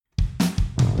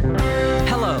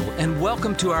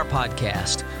Welcome to our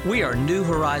podcast. We are New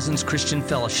Horizons Christian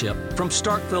Fellowship from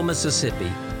Starkville,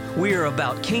 Mississippi. We are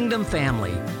about kingdom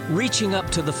family, reaching up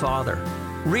to the Father,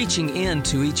 reaching in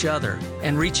to each other,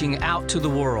 and reaching out to the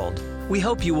world. We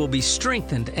hope you will be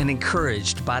strengthened and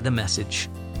encouraged by the message.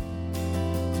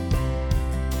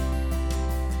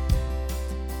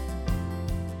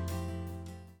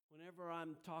 Whenever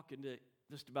I'm talking to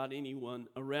just about anyone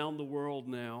around the world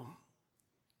now,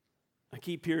 I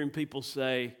keep hearing people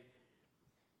say,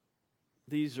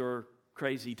 these are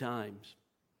crazy times.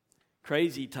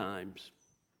 Crazy times.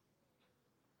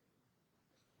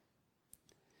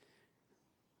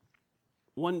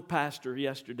 One pastor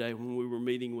yesterday, when we were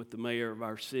meeting with the mayor of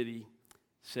our city,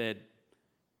 said,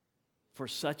 for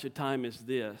such a time as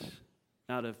this,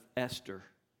 out of Esther,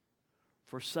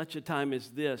 for such a time as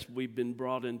this, we've been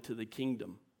brought into the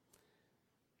kingdom.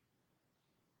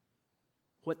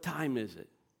 What time is it?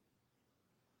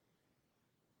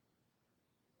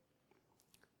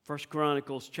 1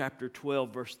 Chronicles chapter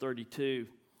 12, verse 32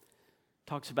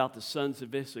 talks about the sons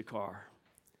of Issachar.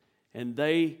 And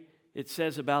it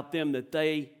says about them that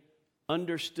they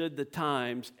understood the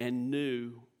times and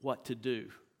knew what to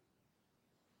do.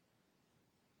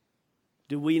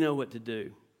 Do we know what to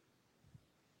do?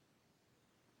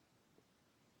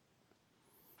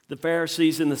 The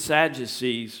Pharisees and the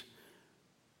Sadducees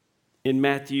in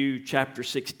Matthew chapter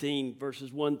 16,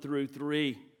 verses 1 through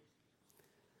 3,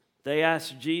 they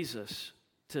asked Jesus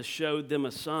to show them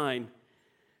a sign,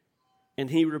 and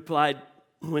he replied,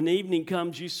 when evening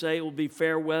comes, you say it will be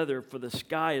fair weather, for the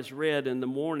sky is red in the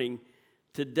morning.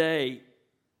 Today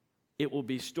it will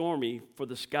be stormy, for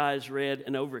the sky is red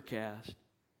and overcast.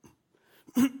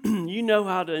 You know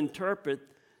how to interpret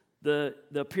the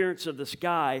appearance of the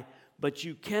sky, but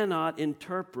you cannot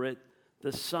interpret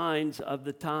the signs of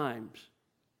the times.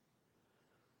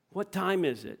 What time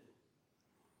is it?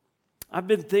 I've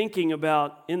been thinking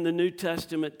about in the New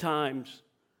Testament times,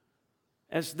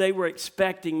 as they were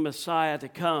expecting Messiah to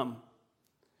come,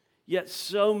 yet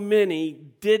so many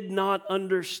did not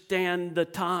understand the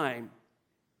time.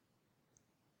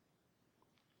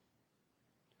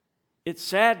 It's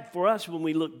sad for us when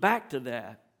we look back to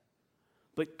that,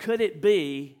 but could it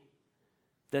be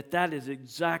that that is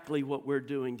exactly what we're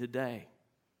doing today?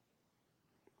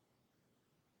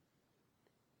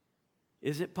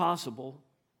 Is it possible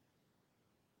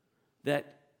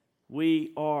that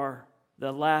we are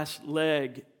the last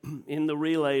leg in the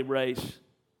relay race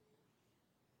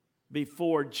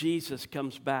before Jesus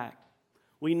comes back?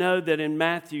 We know that in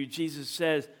Matthew, Jesus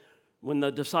says, when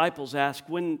the disciples ask,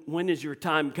 when is your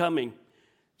time coming?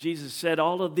 Jesus said,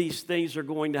 all of these things are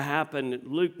going to happen.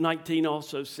 Luke 19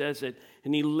 also says it,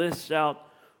 and he lists out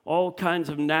all kinds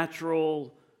of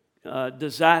natural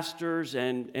disasters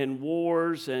and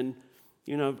wars, and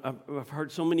you know, I've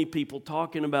heard so many people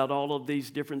talking about all of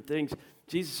these different things.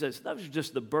 Jesus says, those are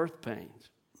just the birth pains.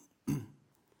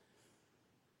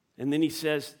 And then he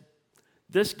says,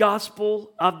 this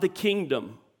gospel of the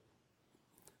kingdom,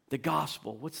 the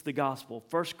gospel, what's the gospel?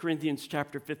 1 Corinthians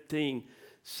chapter 15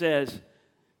 says,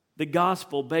 the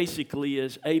gospel basically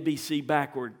is ABC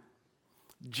backward.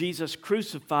 Jesus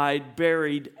crucified,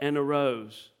 buried, and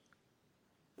arose.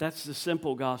 That's the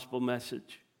simple gospel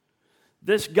message.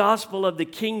 This gospel of the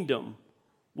kingdom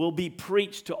will be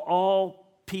preached to all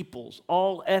peoples,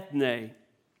 all ethne,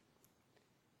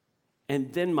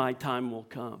 and then my time will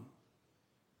come.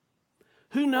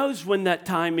 Who knows when that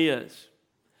time is?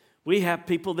 We have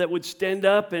people that would stand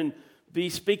up and be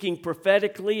speaking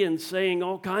prophetically and saying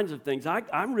all kinds of things. I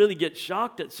really get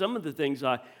shocked at some of the things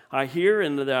I hear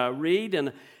and that I read,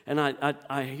 and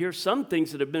I hear some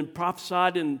things that have been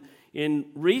prophesied in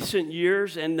recent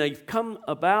years, and they've come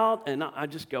about, and I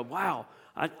just go, wow,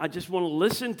 I just want to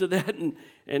listen to that,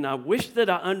 and I wish that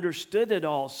I understood it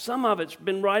all. Some of it's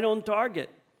been right on target.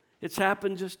 It's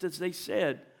happened just as they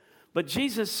said. But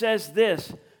Jesus says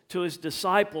this to his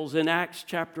disciples in Acts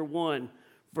chapter 1,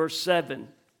 verse 7.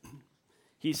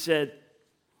 He said,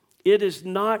 it is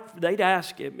not, they'd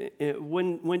ask him,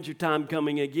 when's your time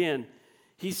coming again?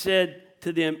 He said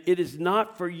to them, it is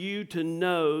not for you to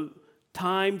know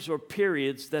times or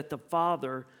periods that the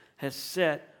Father has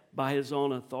set by his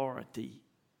own authority.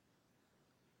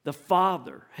 The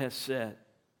Father has said.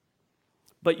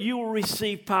 But you will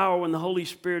receive power when the Holy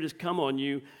Spirit has come on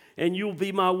you, and you will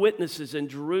be my witnesses in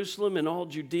Jerusalem and all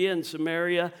Judea and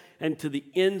Samaria and to the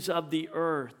ends of the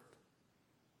earth.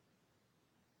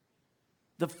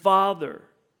 The Father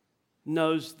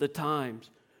knows the times.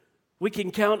 We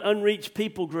can count unreached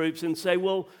people groups and say,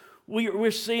 well,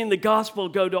 we're seeing the gospel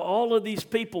go to all of these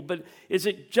people, but is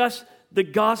it just the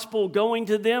gospel going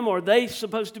to them, or are they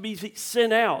supposed to be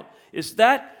sent out? Is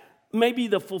that maybe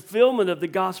the fulfillment of the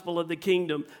gospel of the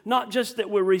kingdom. Not just that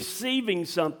we're receiving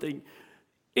something.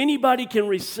 Anybody can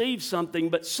receive something,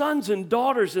 but sons and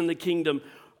daughters in the kingdom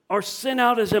are sent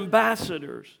out as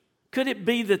ambassadors. Could it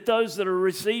be that those that are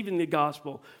receiving the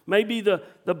gospel, maybe the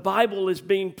Bible is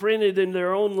being printed in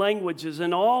their own languages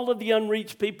and all of the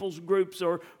unreached people's groups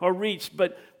are reached,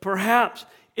 but perhaps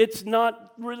it's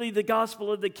not really the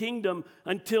gospel of the kingdom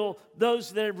until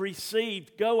those that have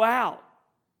received go out.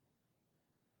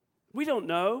 We don't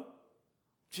know.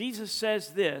 Jesus says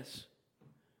this,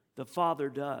 the Father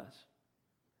does.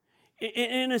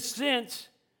 In a sense,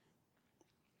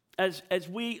 as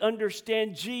we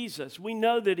understand Jesus, we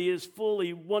know that He is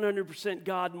fully 100%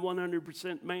 God and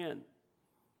 100% man.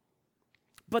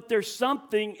 But there's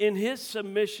something in His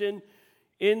submission,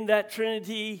 in that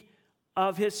Trinity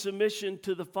of His submission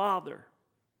to the Father.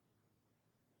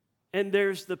 And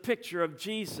there's the picture of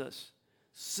Jesus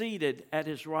seated at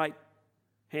His right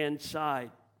hand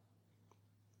side.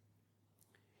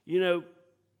 You know,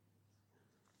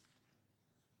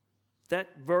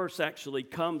 that verse actually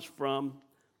comes from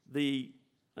the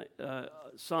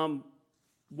Psalm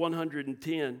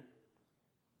 110,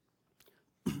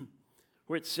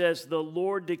 where it says, "The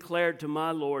Lord declared to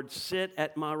my Lord, sit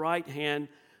at my right hand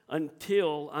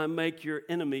until I make your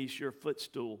enemies your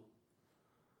footstool."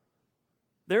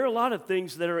 There are a lot of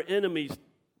things that are enemies,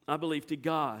 I believe, to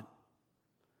God.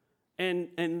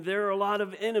 And there are a lot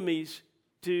of enemies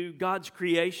to God's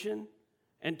creation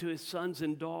and to His sons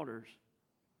and daughters.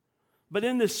 But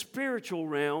in the spiritual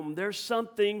realm, there's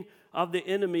something of the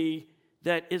enemy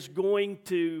that is going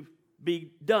to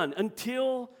be done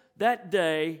until that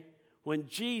day when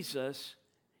Jesus,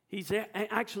 he's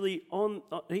actually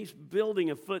he's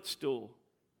building a footstool.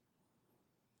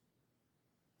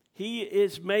 He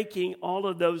is making all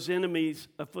of those enemies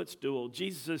a footstool.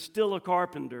 Jesus is still a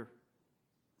carpenter.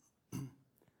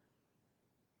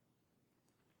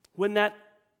 When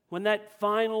that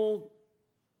final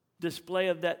display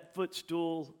of that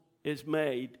footstool is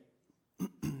made,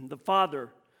 the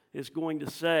Father is going to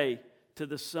say to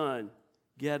the Son,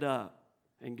 "Get up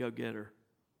and go get her.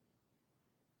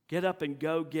 Get up and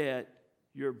go get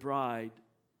your bride."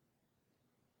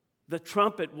 The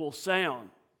trumpet will sound.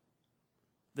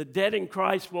 The dead in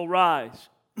Christ will rise.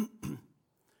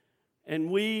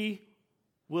 And we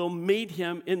will meet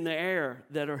Him in the air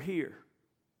that are here.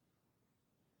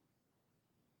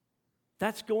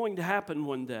 That's going to happen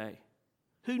one day.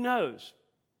 Who knows?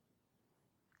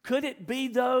 Could it be,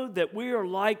 though, that we are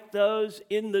like those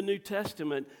in the New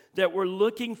Testament that were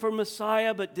looking for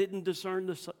Messiah but didn't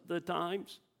discern the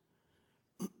times?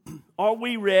 Are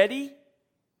we ready?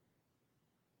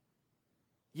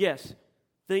 Yes,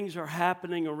 things are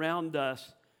happening around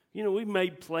us. You know, we've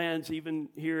made plans even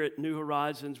here at New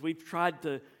Horizons. We've tried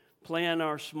to plan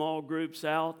our small groups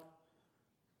out.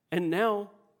 And now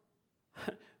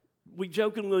we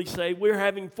jokingly say we're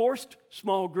having forced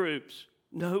small groups.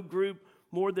 No group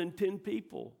more than 10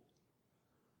 people.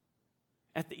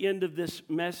 At the end of this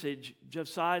message,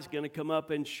 Josiah's going to come up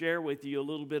and share with you a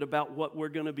little bit about what we're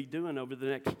going to be doing over the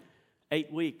next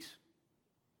 8 weeks.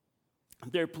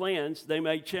 Their plans, they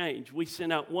may change. We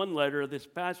sent out one letter this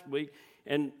past week,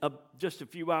 and just a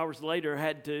few hours later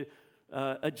had to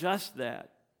adjust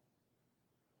that.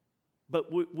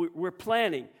 But we're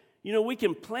planning. You know, we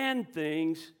can plan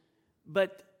things,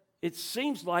 but it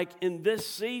seems like in this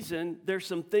season, there's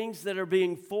some things that are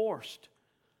being forced.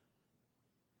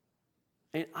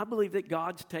 And I believe that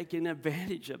God's taking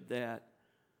advantage of that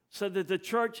so that the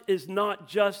church is not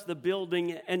just the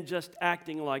building and just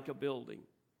acting like a building,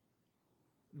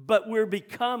 but we're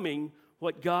becoming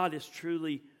what God has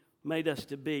truly made us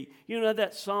to be. You know,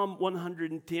 that Psalm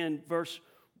 110 verse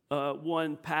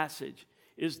 1 passage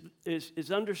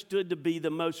is understood to be the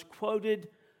most quoted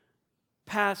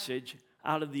passage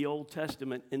out of the Old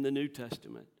Testament in the New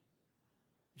Testament.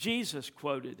 Jesus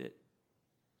quoted it.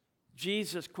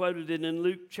 Jesus quoted it in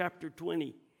Luke chapter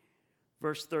 20,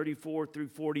 verse 34 through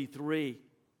 43.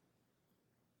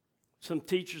 Some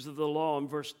teachers of the law in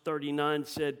verse 39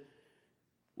 said,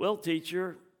 "Well,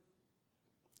 teacher,"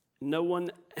 no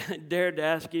one dared to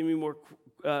ask any more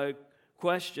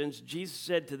questions. Jesus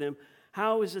said to them,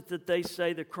 "How is it that they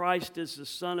say the Christ is the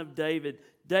son of David?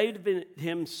 David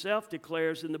himself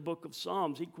declares in the book of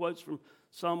Psalms," he quotes from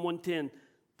Psalm 110,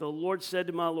 "The Lord said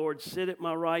to my Lord, sit at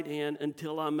my right hand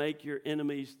until I make your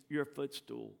enemies your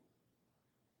footstool."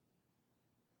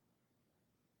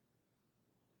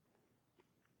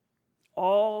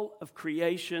 All of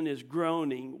creation is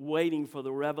groaning, waiting for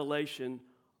the revelation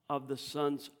of the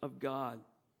sons of God.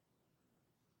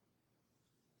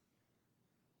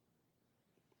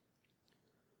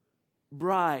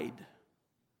 Bride,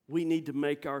 we need to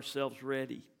make ourselves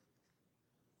ready.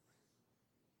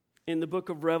 In the book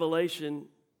of Revelation,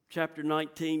 chapter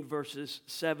 19, verses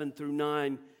 7 through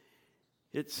 9,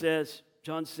 it says,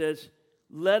 John says,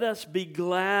 "Let us be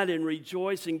glad and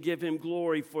rejoice and give him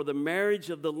glory, for the marriage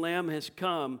of the Lamb has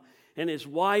come, and his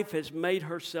wife has made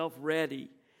herself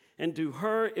ready. And to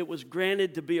her it was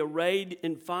granted to be arrayed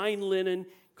in fine linen,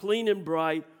 clean and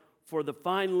bright, for the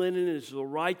fine linen is the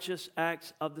righteous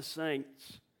acts of the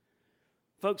saints."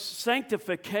 Folks,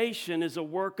 sanctification is a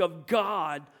work of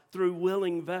God through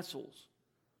willing vessels.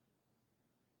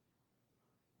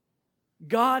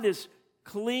 God is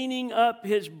cleaning up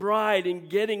his bride and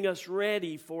getting us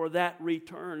ready for that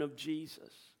return of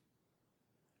Jesus.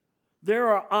 There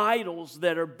are idols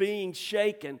that are being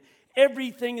shaken.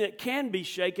 Everything that can be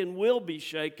shaken will be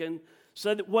shaken,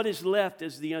 so that what is left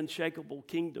is the unshakable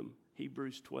kingdom,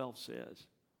 Hebrews 12 says.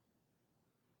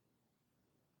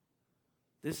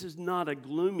 This is not a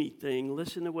gloomy thing.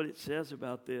 Listen to what it says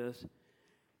about this.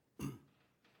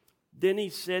 Then he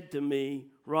said to me,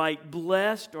 "Write,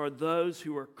 blessed are those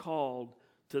who are called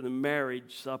to the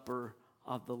marriage supper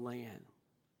of the Lamb."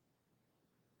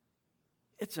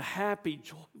 It's a happy,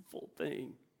 joyful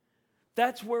thing.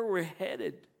 That's where we're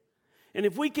headed. And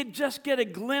if we could just get a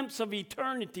glimpse of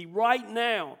eternity right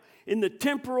now in the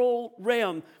temporal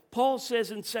realm, Paul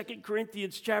says in 2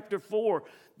 Corinthians chapter 4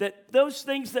 that those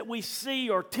things that we see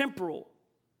are temporal.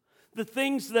 The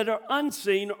things that are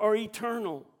unseen are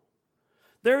eternal.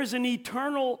 There is an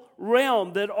eternal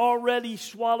realm that already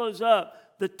swallows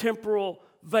up the temporal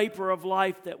vapor of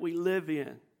life that we live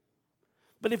in.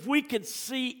 But if we could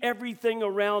see everything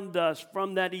around us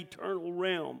from that eternal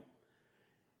realm,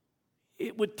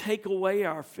 it would take away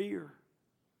our fear.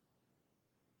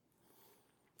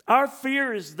 Our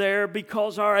fear is there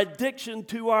because our addiction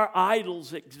to our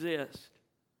idols exists.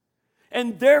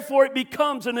 And therefore it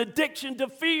becomes an addiction to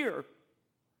fear.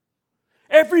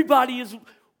 Everybody is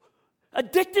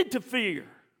addicted to fear.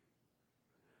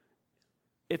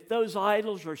 If those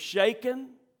idols are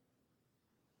shaken,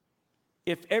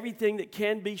 if everything that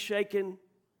can be shaken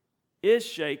is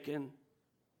shaken,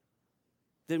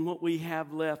 then what we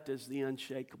have left is the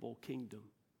unshakable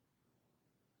kingdom.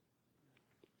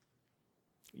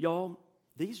 Y'all,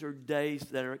 these are days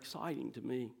that are exciting to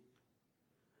me.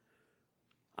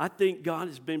 I think God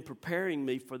has been preparing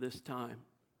me for this time.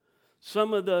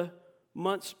 Some of the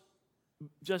months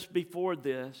just before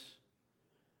this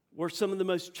were some of the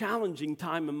most challenging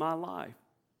time in my life.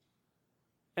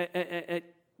 At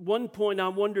one point, I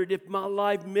wondered if my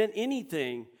life meant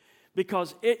anything,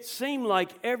 because it seemed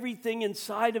like everything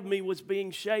inside of me was being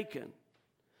shaken.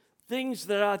 Things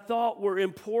that I thought were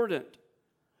important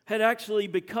had actually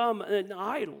become an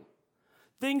idol.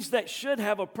 Things that should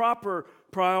have a proper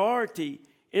priority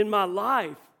in my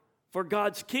life for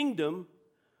God's kingdom,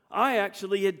 I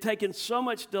actually had taken so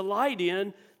much delight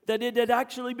in that it had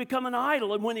actually become an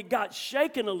idol. And when it got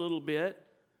shaken a little bit,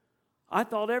 I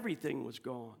thought everything was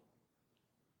gone.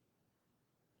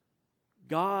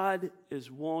 God is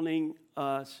wanting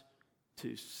us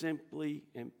to simply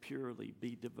and purely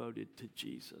be devoted to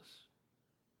Jesus.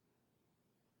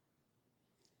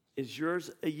 Is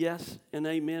yours a yes and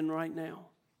amen right now?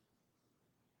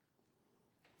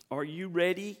 Are you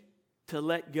ready to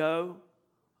let go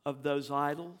of those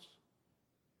idols?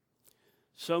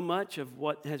 So much of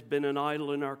what has been an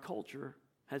idol in our culture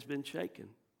has been shaken.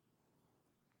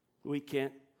 We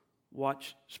can't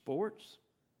watch sports.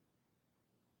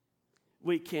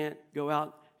 We can't go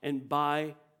out and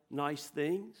buy nice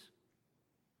things.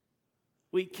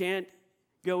 We can't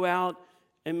go out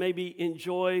and maybe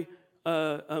enjoy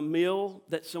a meal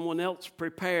that someone else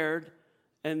prepared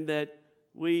and that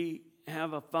we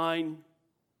have a fine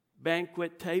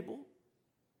banquet table.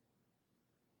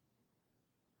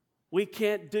 We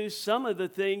can't do some of the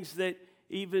things that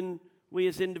even we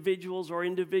as individuals or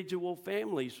individual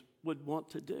families would want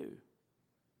to do.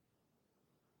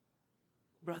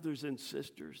 Brothers and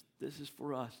sisters, this is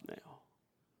for us now.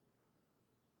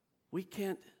 We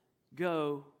can't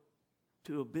go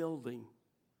to a building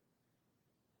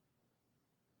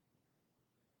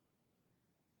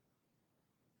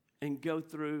and go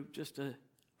through just a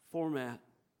format.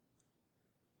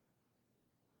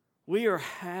 We are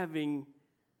having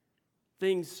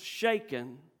things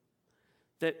shaken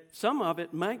that some of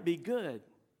it might be good,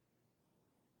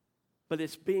 but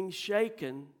it's being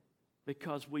shaken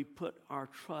because we put our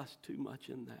trust too much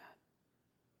in that.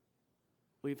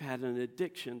 We've had an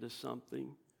addiction to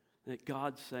something that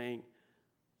God's saying,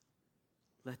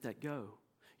 let that go.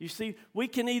 You see, we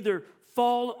can either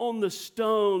fall on the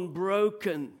stone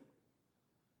broken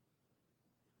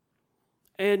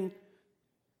and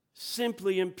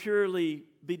simply and purely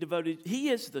be devoted. He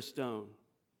is the stone.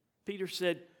 Peter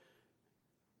said,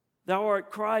 "Thou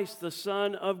art Christ, the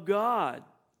Son of God."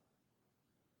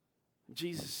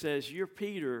 Jesus says, "You're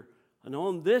Peter, and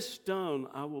on this stone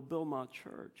I will build my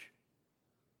church."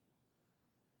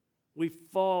 We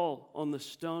fall on the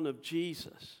stone of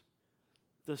Jesus,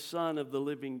 the Son of the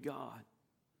living God,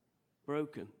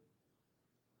 broken.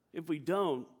 If we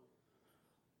don't,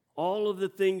 all of the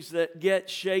things that get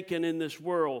shaken in this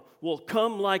world will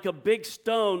come like a big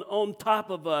stone on top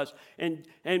of us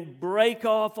and break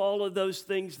off all of those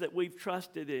things that we've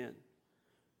trusted in.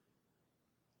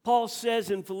 Paul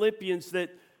says in Philippians that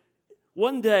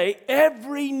one day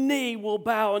every knee will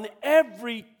bow and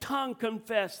every tongue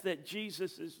confess that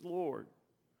Jesus is Lord.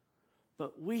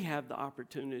 But we have the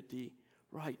opportunity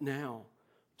right now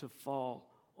to fall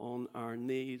on our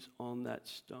knees on that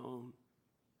stone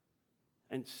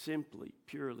and simply,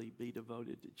 purely be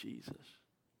devoted to Jesus.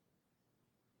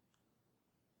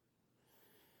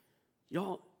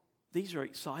 Y'all, these are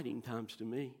exciting times to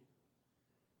me.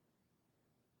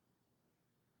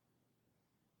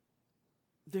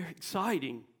 They're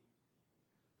exciting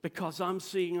because I'm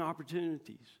seeing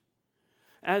opportunities.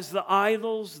 As the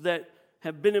idols that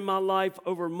have been in my life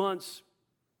over months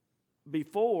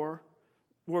before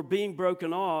were being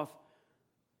broken off,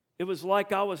 it was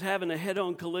like I was having a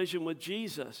head-on collision with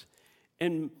Jesus,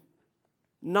 and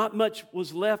not much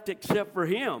was left except for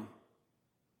Him.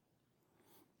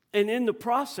 And in the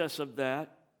process of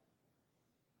that,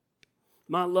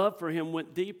 my love for Him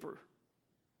went deeper.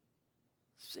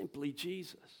 Simply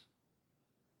Jesus.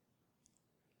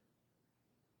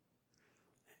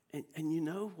 And you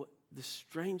know what? The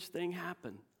strange thing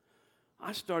happened.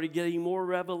 I started getting more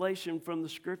revelation from the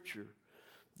Scripture.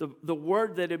 The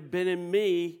word that had been in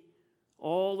me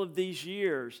all of these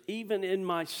years, even in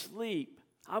my sleep,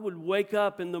 I would wake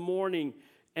up in the morning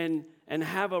and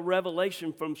have a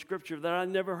revelation from Scripture that I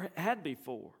never had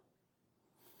before.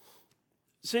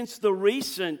 Since the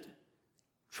recent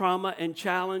trauma and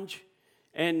challenge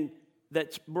and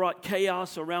that's brought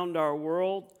chaos around our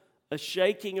world, a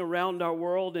shaking around our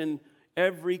world in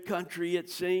every country, it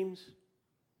seems.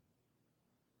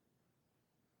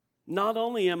 Not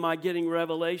only am I getting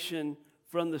revelation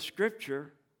from the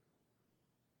Scripture,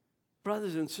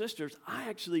 brothers and sisters, I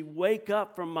actually wake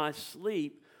up from my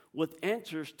sleep with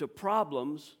answers to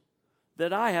problems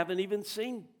that I haven't even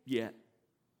seen yet.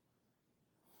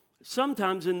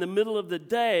 Sometimes in the middle of the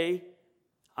day,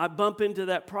 I bump into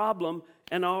that problem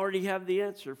and I already have the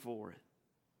answer for it.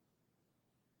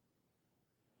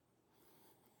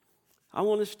 I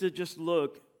want us to just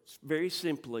look very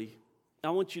simply. I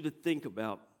want you to think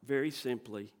about, very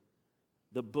simply,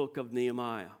 the book of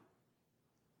Nehemiah.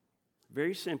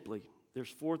 Very simply, there's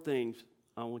 4 things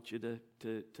I want you to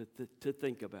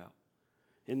think about.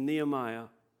 In Nehemiah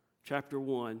chapter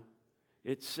 1,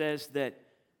 it says that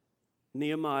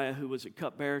Nehemiah, who was a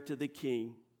cupbearer to the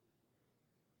king,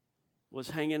 was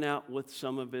hanging out with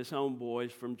some of his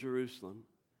homeboys from Jerusalem.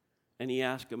 And he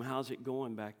asked them, "How's it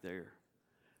going back there?"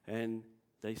 And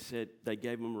they said, they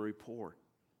gave him a report.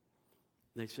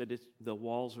 They said, the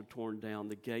walls are torn down,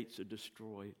 the gates are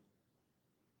destroyed.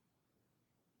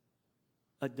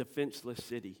 A defenseless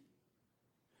city.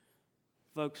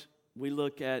 Folks, we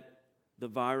look at the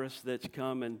virus that's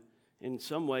come, and in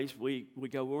some ways we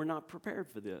go, we're not prepared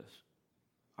for this.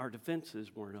 Our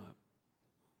defenses weren't up.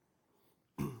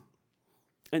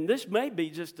 And this may be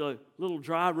just a little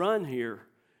dry run here.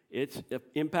 It's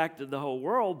impacted the whole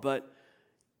world, but,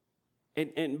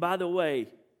 and by the way,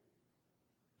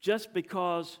 just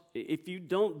because if you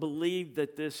don't believe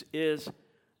that this is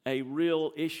a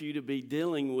real issue to be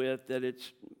dealing with, that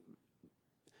it's,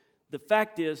 the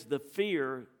fact is the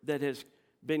fear that has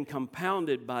been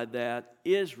compounded by that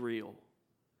is real.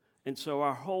 And so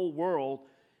our whole world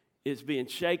is being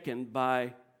shaken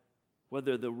by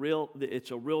whether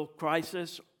it's a real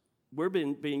crisis. We're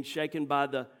being shaken by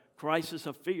the crisis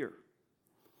of fear.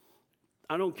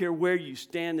 I don't care where you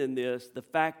stand in this. The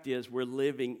fact is we're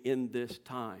living in this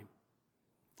time.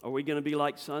 Are we going to be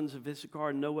like sons of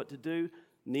Issachar and know what to do?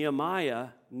 Nehemiah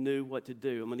knew what to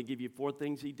do. I'm going to give you 4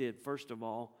 things he did. First of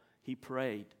all, he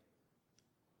prayed.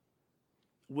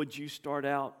 Would you start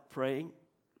out praying?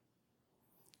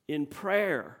 In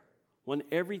prayer, when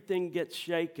everything gets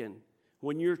shaken,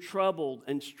 when you're troubled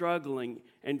and struggling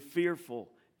and fearful,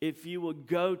 if you will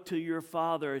go to your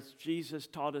Father as Jesus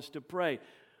taught us to pray.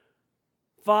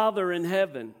 Father in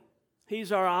heaven,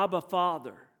 He's our Abba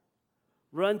Father.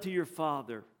 Run to your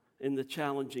Father in the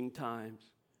challenging times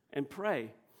and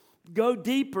pray. Go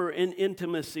deeper in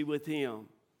intimacy with Him.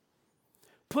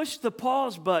 Push the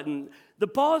pause button. The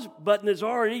pause button has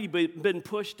already been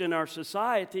pushed in our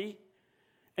society.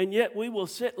 And yet we will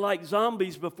sit like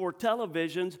zombies before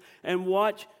televisions and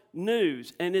watch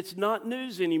news. And it's not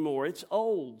news anymore, it's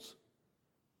olds.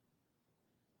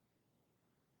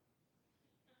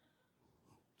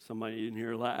 Somebody in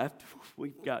here laughed.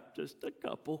 We've got just a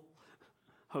couple.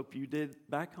 Hope you did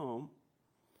back home.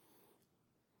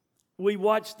 We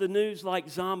watch the news like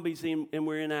zombies and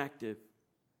we're inactive.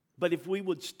 But if we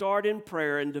would start in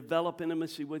prayer and develop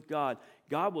intimacy with God,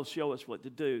 God will show us what to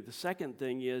do. The second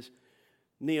thing is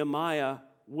Nehemiah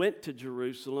went to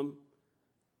Jerusalem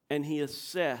and he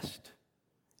assessed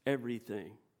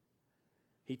everything.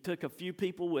 He took a few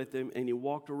people with him and he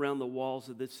walked around the walls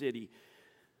of the city.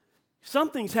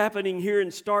 Something's happening here in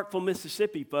Starkville,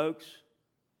 Mississippi, folks.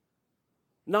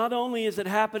 Not only is it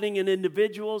happening in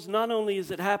individuals, not only is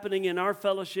it happening in our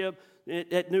fellowship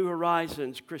at New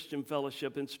Horizons Christian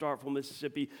Fellowship in Starkville,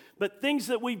 Mississippi, but things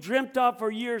that we've dreamt of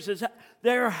for years,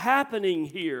 they're happening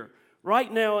here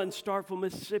right now in Starkville,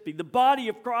 Mississippi. The body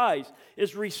of Christ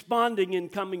is responding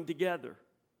and coming together.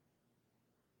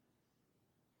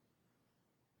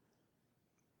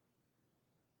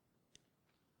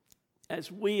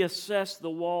 As we assess the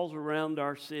walls around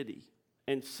our city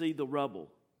and see the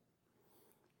rubble,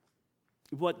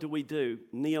 what do?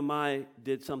 Nehemiah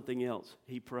did something else.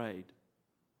 He prayed.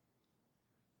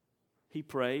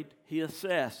 He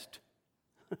assessed.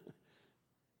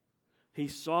 He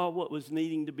saw what was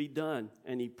needing to be done,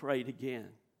 and he prayed again.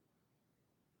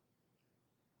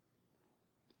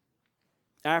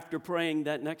 After praying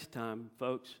that next time,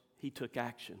 folks, he took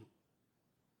action.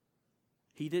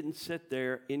 He didn't sit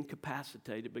there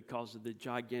incapacitated because of the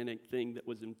gigantic thing that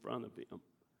was in front of him.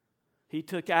 He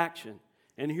took action.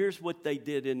 And here's what they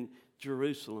did in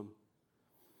Jerusalem.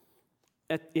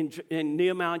 In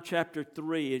Nehemiah chapter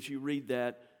 3, as you read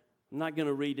that, I'm not going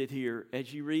to read it here.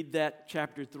 As you read that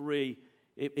chapter 3,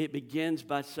 it begins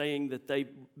by saying that they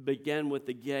began with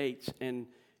the gates and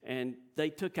they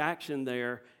took action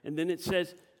there. And then it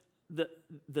says,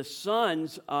 the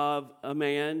sons of a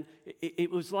man,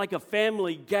 it was like a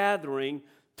family gathering,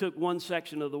 took one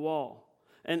section of the wall.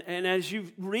 And as you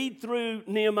read through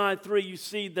Nehemiah 3, you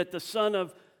see that the son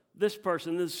of this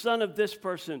person, the son of this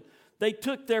person, they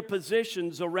took their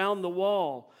positions around the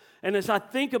wall. And as I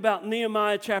think about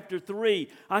Nehemiah chapter 3,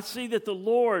 I see that the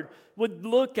Lord would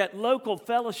look at local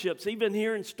fellowships, even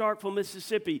here in Starkville,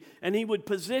 Mississippi, and He would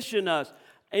position us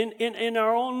in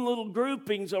our own little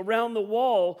groupings around the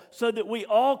wall so that we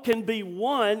all can be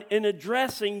one in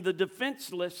addressing the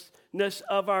defenselessness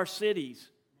of our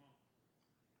cities.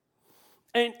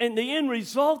 And the end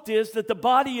result is that the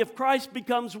body of Christ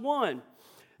becomes one.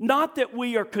 Not that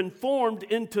we are conformed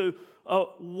into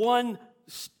one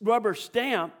rubber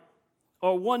stamp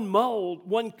or one mold,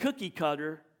 one cookie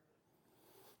cutter.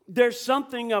 There's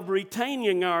something of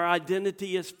retaining our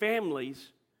identity as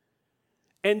families.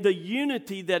 And the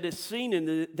unity that is seen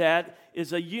in that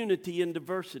is a unity in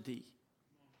diversity.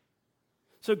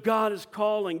 So God is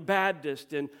calling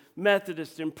Baptist and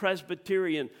Methodist and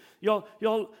Presbyterian. Your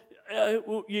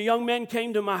young man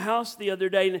came to my house the other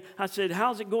day, and I said,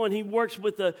 how's it going? He works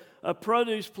with a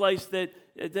produce place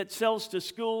that sells to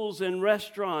schools and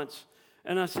restaurants.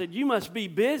 And I said, you must be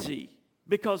busy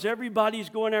because everybody's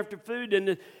going after food.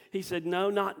 And he said,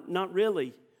 no, not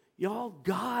really. Y'all,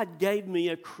 God gave me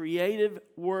a creative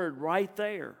word right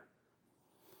there.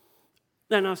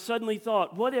 And I suddenly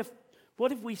thought, what if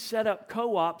we set up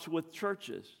co-ops with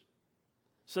churches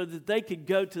so that they could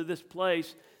go to this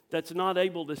place that's not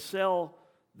able to sell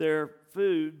their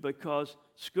food because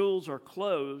schools are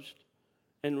closed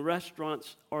and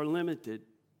restaurants are limited?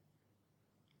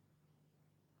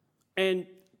 And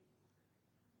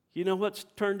you know what's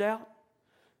turned out?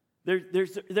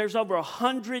 There's over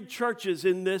 100 churches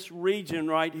in this region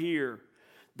right here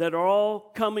that are all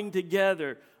coming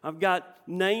together. I've got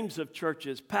names of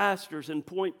churches, pastors, and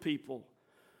point people.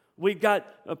 We've got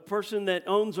a person that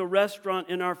owns a restaurant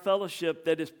in our fellowship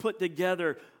that has put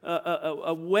together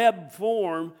a web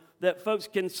form that folks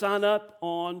can sign up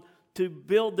on to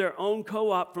build their own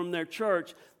co-op from their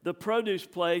church. The produce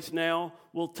place now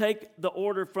will take the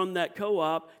order from that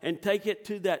co-op and take it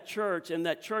to that church, and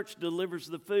that church delivers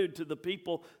the food to the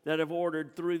people that have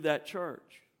ordered through that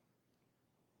church.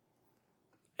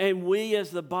 And we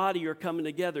as the body are coming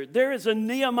together. There is a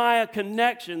Nehemiah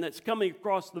connection that's coming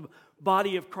across the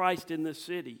body of Christ in this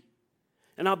city.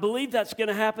 And I believe that's going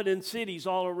to happen in cities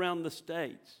all around the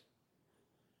states.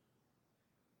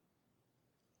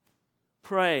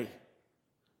 Pray,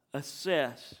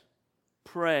 assess,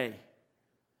 pray,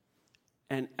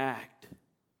 and act.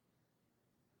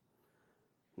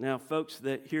 Now, folks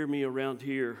that hear me around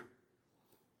here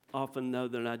often know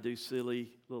that I do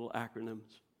silly little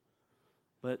acronyms.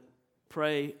 But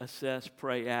Pray, assess,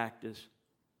 pray, act is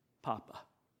Papa.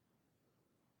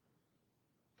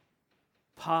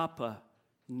 Papa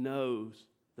knows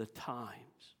the times.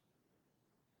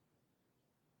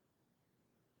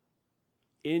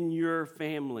 In your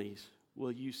families,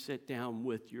 will you sit down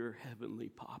with your heavenly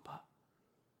Papa?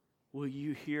 Will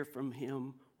you hear from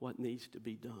him what needs to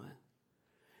be done?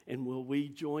 And will we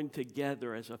join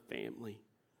together as a family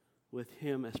with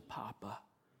him as Papa?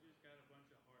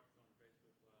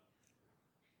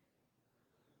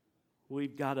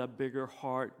 We've got a bigger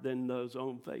heart than those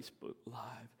on Facebook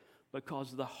Live,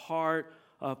 because the heart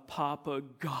of Papa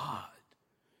God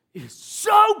is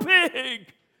so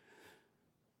big.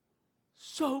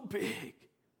 So big.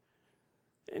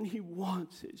 And he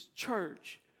wants his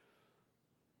church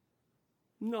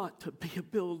not to be a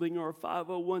building or a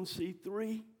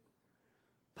 501c3,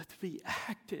 but to be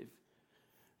active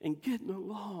and getting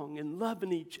along and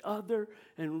loving each other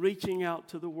and reaching out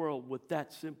to the world with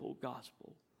that simple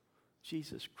gospel.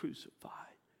 Jesus crucified,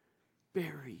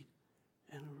 buried,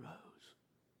 and arose.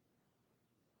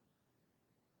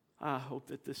 I hope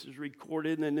that this is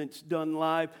recorded and it's done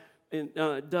live and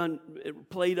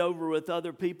played over with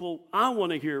other people. I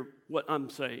want to hear what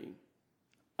I'm saying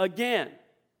again,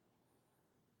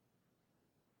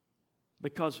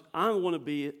 because I want to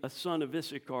be a son of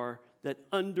Issachar that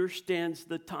understands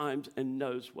the times and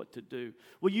knows what to do.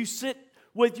 Will you sit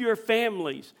with your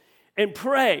families and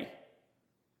pray?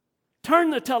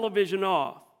 Turn the television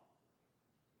off.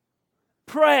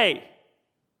 Pray.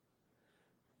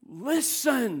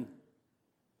 Listen.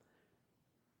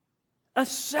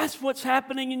 Assess what's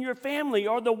happening in your family.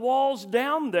 Are the walls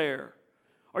down there?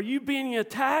 Are you being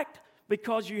attacked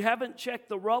because you haven't checked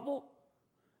the rubble?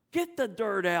 Get the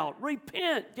dirt out.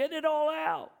 Repent. Get it all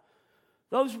out.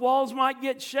 Those walls might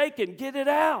get shaken. Get it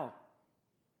out.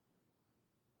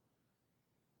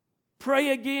 Pray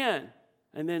again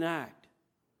and then act.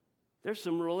 There's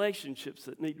some relationships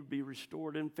that need to be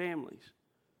restored in families.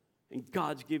 And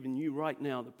God's given you right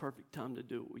now the perfect time to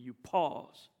do it. Will you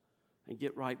pause and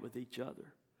get right with each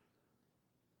other?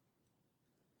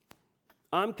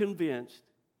 I'm convinced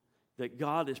that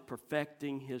God is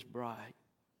perfecting his bride.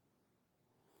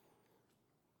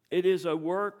 It is a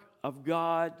work of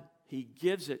God. He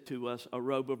gives it to us, a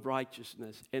robe of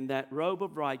righteousness. And that robe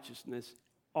of righteousness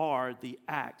are the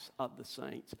acts of the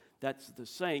saints. That's the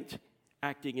saints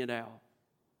acting it out.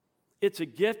 It's a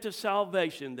gift of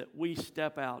salvation that we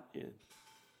step out in.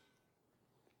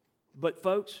 But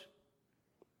folks,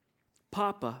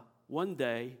 Papa one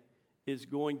day is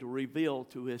going to reveal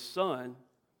to his son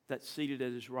that's seated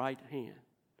at his right hand.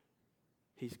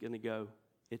 He's going to go,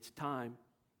 it's time.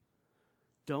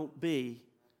 Don't be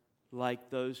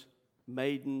like those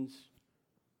maidens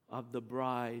of the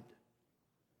bride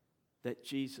that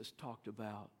Jesus talked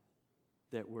about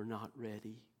that were not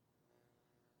ready.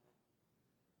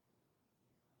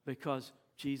 Because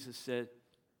Jesus said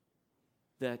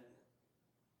that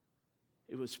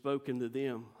it was spoken to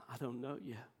them, I don't know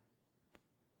you,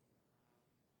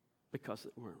 because they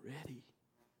weren't ready.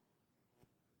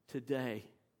 Today,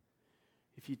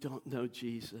 if you don't know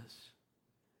Jesus,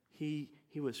 He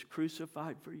was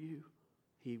crucified for you.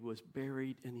 He was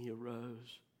buried and He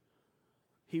arose.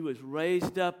 He was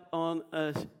raised up on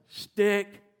a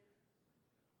stick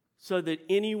so that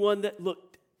anyone that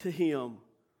looked to Him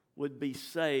would be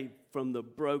saved from the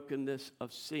brokenness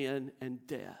of sin and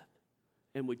death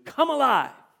and would come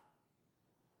alive.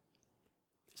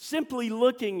 Simply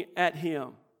looking at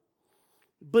Him,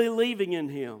 believing in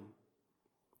Him,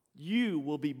 you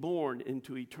will be born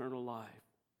into eternal life.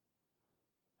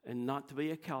 And not to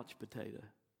be a couch potato,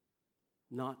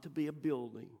 not to be a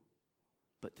building,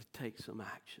 but to take some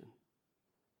action.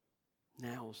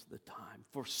 Now's the time.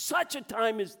 For such a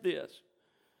time as this,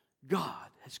 God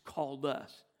has called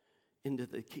us into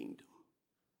the kingdom.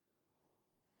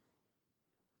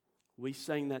 We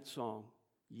sang that song,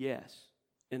 yes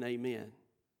and amen.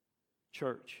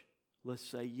 Church, let's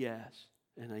say yes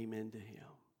and amen to Him.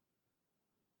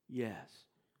 Yes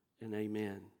and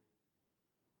amen.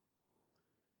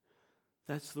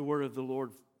 That's the word of the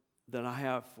Lord that I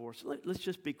have for us. Let's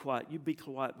just be quiet. You be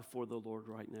quiet before the Lord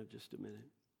right now, just a minute.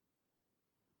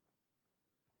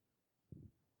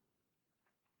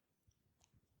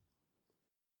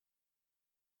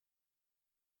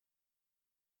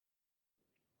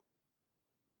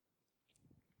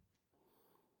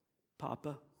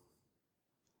 Papa,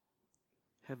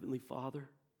 Heavenly Father,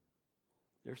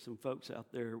 there's some folks out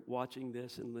there watching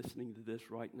this and listening to this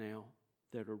right now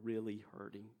that are really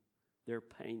hurting. Their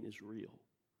pain is real.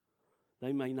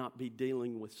 They may not be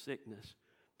dealing with sickness,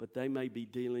 but they may be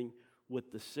dealing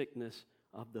with the sickness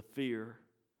of the fear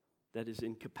that has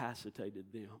incapacitated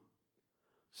them.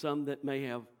 Some that may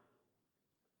have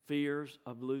fears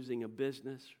of losing a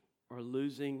business or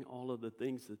losing all of the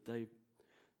things that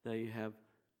they have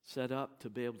set up to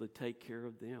be able to take care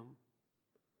of them.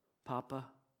 Papa,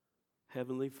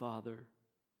 Heavenly Father,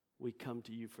 we come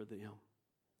to you for them.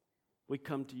 We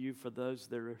come to you for those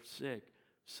that are sick,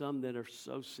 some that are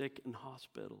so sick in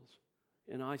hospitals,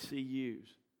 in ICUs.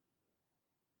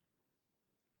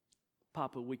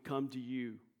 Papa, we come to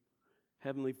you.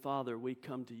 Heavenly Father, we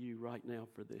come to you right now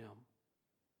for them.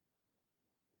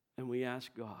 And we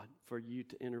ask, God, for you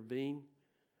to intervene.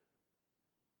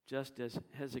 Just as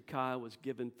Hezekiah was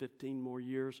given 15 more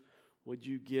years, would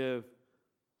you give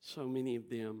so many of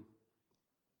them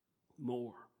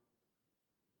more?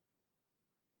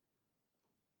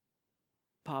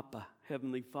 Papa,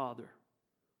 Heavenly Father,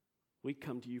 we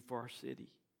come to you for our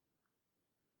city,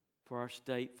 for our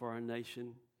state, for our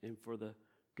nation, and for the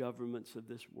governments of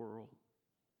this world.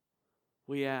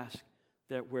 We ask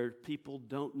that where people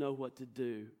don't know what to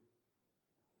do,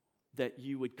 that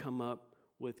you would come up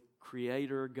with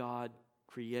Creator God,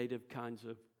 creative kinds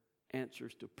of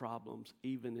answers to problems,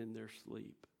 even in their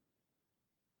sleep.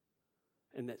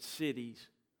 And that cities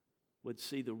would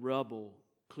see the rubble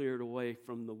cleared away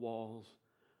from the walls,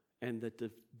 and that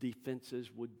the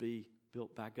defenses would be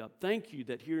built back up. Thank you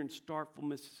that here in Starkville,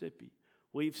 Mississippi,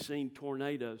 we've seen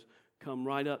tornadoes come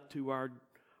right up to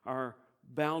our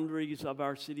boundaries of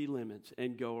our city limits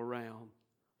and go around.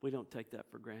 We don't take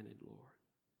that for granted, Lord.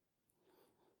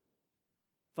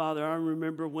 Father, I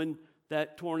remember when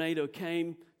that tornado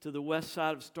came to the west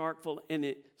side of Starkville and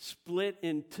it split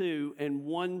in two, and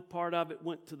one part of it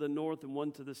went to the north and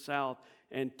one to the south,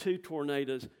 and two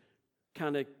tornadoes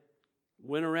kind of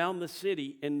went around the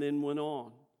city and then went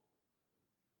on.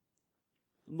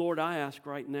 Lord, I ask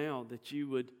right now that you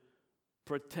would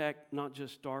protect not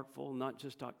just Starkville, not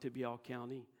just Octavia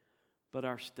County, but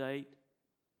our state,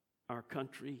 our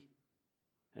country,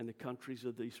 and the countries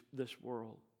of this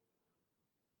world.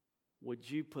 Would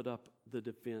you put up the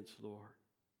defense, Lord,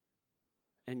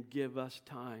 and give us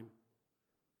time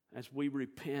as we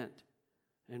repent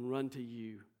and run to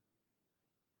you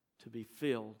to be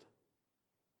filled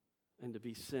and to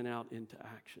be sent out into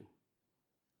action.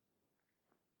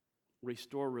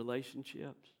 Restore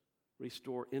relationships.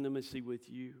 Restore intimacy with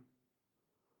you.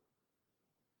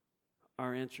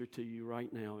 Our answer to you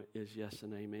right now is yes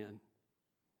and amen.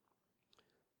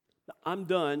 I'm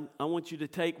done. I want you to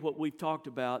take what we've talked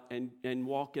about and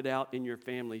walk it out in your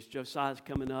families. Josiah's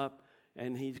coming up,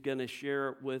 and he's going to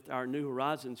share with our New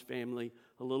Horizons family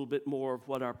a little bit more of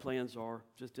what our plans are,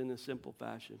 just in a simple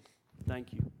fashion.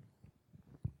 Thank you.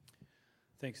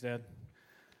 Thanks, Dad.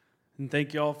 And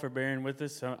thank you all for bearing with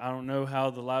us. I don't know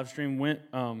how the live stream went.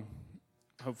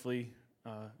 Hopefully,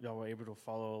 y'all were able to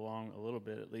follow along a little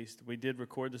bit at least. We did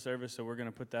record the service, so we're going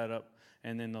to put that up.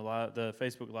 And then the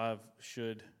Facebook Live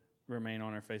should remain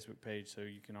on our Facebook page, so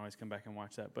you can always come back and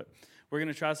watch that. But we're going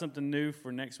to try something new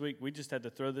for next week. We just had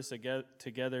to throw this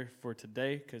together for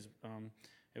today because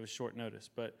it was short notice.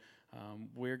 But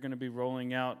we're going to be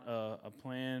rolling out a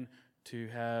plan to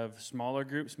have smaller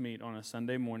groups meet on a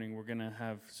Sunday morning. We're going to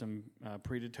have some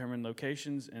predetermined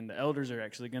locations, and the elders are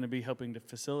actually going to be helping to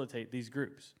facilitate these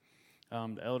groups.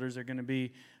 The elders are going to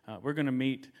be, we're going to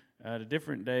meet at a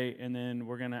different day, and then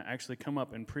we're going to actually come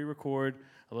up and pre-record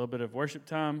a little bit of worship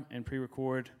time and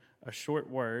pre-record a short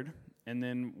word, and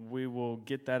then we will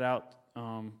get that out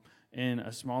in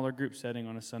a smaller group setting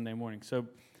on a Sunday morning. So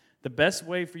the best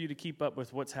way for you to keep up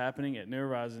with what's happening at New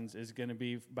Horizons is going to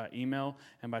be by email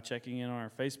and by checking in on our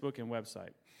Facebook and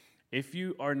website. If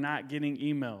you are not getting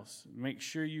emails, make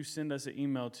sure you send us an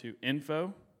email to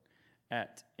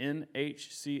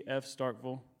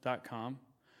info@nhcfstarkville.com.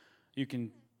 You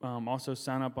can also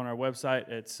sign up on our website.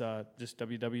 It's just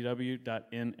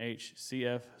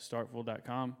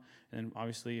www.nhcfstarkville.com. And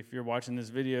obviously, if you're watching this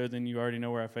video, then you already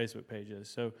know where our Facebook page is.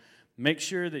 So make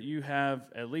sure that you have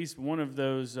at least one of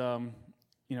those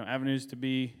avenues to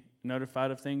be notified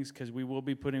of things, because we will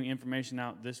be putting information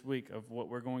out this week of what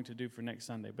we're going to do for next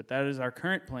Sunday. But that is our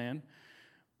current plan.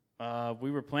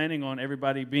 We were planning on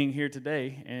everybody being here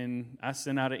today, and I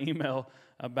sent out an email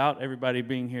about everybody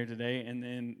being here today, and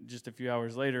then just a few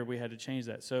hours later, we had to change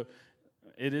that. So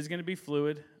it is going to be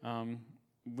fluid.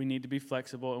 We need to be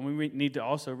flexible, and we need to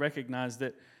also recognize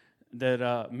that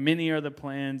many are the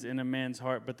plans in a man's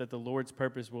heart, but that the Lord's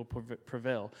purpose will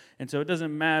prevail. And so it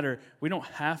doesn't matter. We don't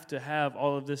have to have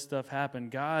all of this stuff happen.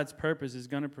 God's purpose is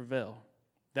going to prevail.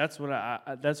 That's what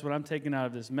I'm taking out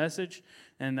of this message,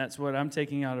 and that's what I'm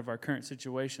taking out of our current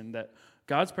situation, that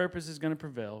God's purpose is going to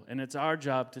prevail, and it's our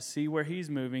job to see where He's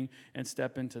moving and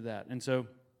step into that. And so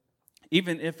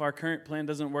Even if our current plan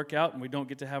doesn't work out and we don't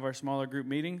get to have our smaller group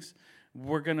meetings,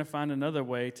 we're going to find another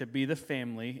way to be the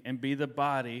family and be the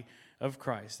body of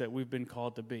Christ that we've been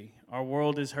called to be. Our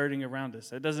world is hurting around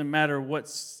us. It doesn't matter what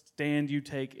stand you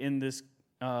take in this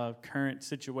current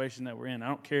situation that we're in. I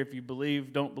don't care if you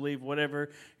believe, don't believe,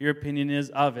 whatever your opinion is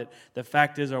of it. The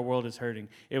fact is our world is hurting.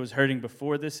 It was hurting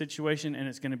before this situation, and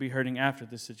it's going to be hurting after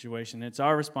this situation. It's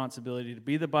our responsibility to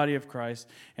be the body of Christ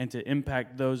and to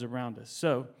impact those around us.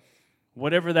 So,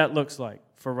 whatever that looks like,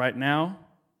 for right now,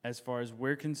 as far as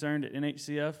we're concerned at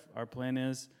NHCF, our plan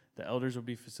is the elders will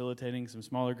be facilitating some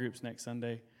smaller groups next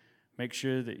Sunday. Make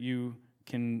sure that you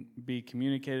can be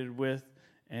communicated with,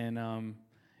 and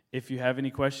if you have any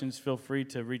questions, feel free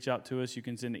to reach out to us. You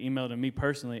can send an email to me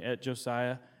personally at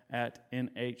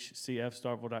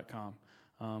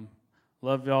josiah@nhcfstarkville.com.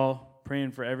 Love y'all,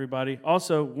 praying for everybody.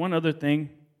 Also, one other thing,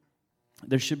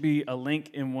 there should be a link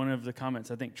in one of the comments.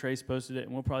 I think Trace posted it,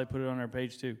 and we'll probably put it on our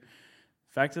page too.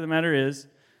 Fact of the matter is,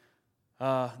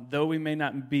 though we may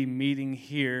not be meeting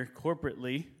here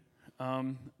corporately,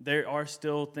 there are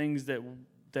still things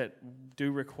that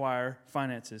do require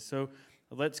finances. So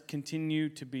let's continue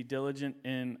to be diligent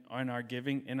in our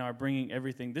giving, in our bringing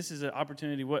everything. This is an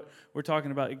opportunity. What we're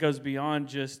talking about, it goes beyond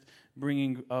just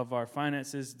bringing of our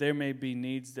finances. There may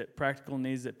be practical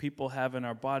needs that people have in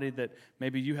our body that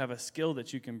maybe you have a skill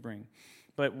that you can bring.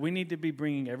 But we need to be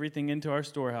bringing everything into our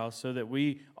storehouse so that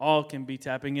we all can be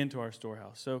tapping into our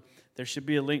storehouse. So there should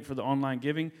be a link for the online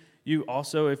giving. You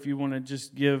also, if you want to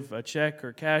just give a check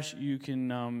or cash, you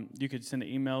could send an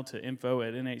email to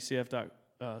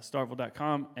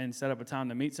info@nhcf.starkville.com and set up a time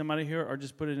to meet somebody here, or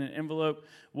just put it in an envelope.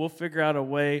 We'll figure out a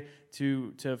way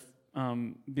to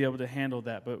be able to handle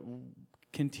that. But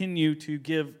continue to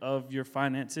give of your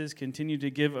finances, continue to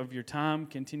give of your time,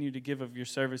 continue to give of your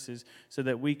services so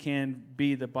that we can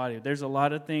be the body. There's a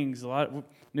lot of things,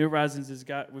 New Horizons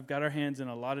we've got our hands in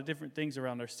a lot of different things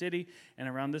around our city and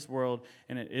around this world,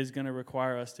 and it is going to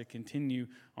require us to continue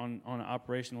on an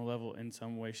operational level in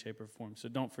some way, shape, or form. So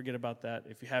don't forget about that.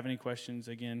 If you have any questions,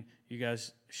 again, you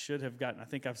guys should have gotten, I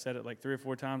think I've said it like 3 or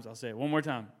 4 times. I'll say it one more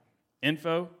time.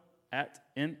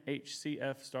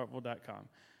 info@nhcfstarkville.com.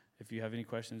 If you have any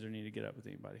questions or need to get up with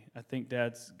anybody. I think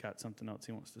Dad's got something else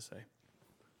he wants to say.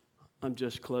 I'm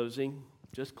just closing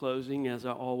as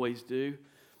I always do.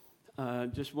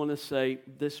 Just want to say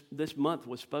this month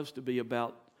was supposed to be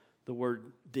about the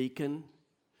word deacon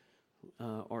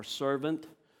or servant.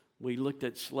 We looked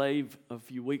at slave a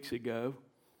few weeks ago,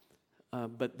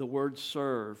 but the word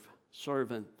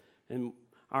servant. And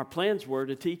our plans were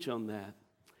to teach on that.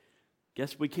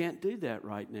 Guess we can't do that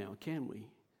right now, can we?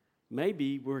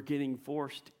 Maybe we're getting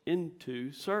forced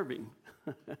into serving.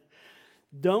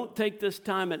 Don't take this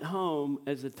time at home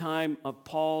as a time of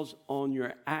pause on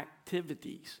your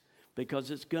activities,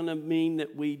 because it's going to mean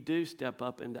that we do step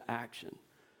up into action.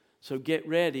 So get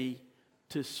ready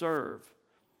to serve.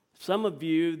 Some of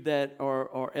you that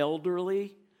are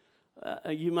elderly,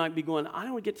 you might be going, I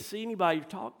don't get to see anybody or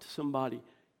talk to somebody.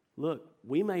 Look,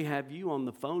 we may have you on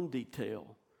the phone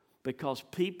detail, because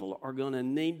people are going to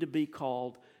need to be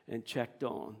called and checked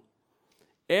on.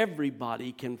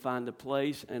 Everybody can find a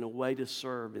place and a way to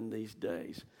serve in these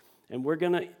days. And we're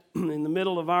going to, in the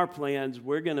middle of our plans,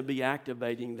 we're going to be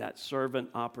activating that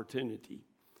servant opportunity.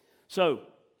 So,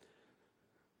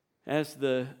 as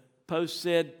the post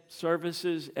said,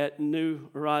 services at New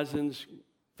Horizons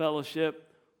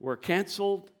Fellowship were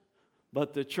canceled,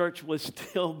 but the church was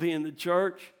still being the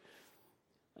church.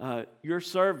 Your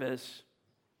service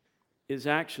is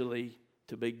actually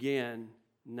to begin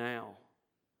now.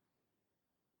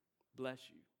 Bless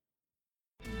you.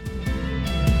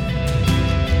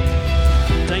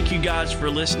 Thank you guys for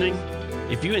listening.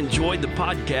 If you enjoyed the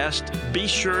podcast, be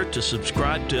sure to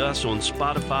subscribe to us on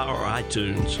Spotify or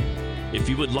iTunes. If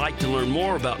you would like to learn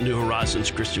more about New Horizons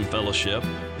Christian Fellowship,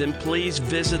 then please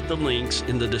visit the links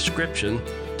in the description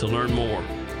to learn more.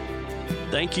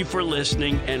 Thank you for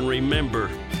listening, and remember,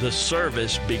 the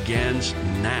service begins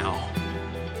now.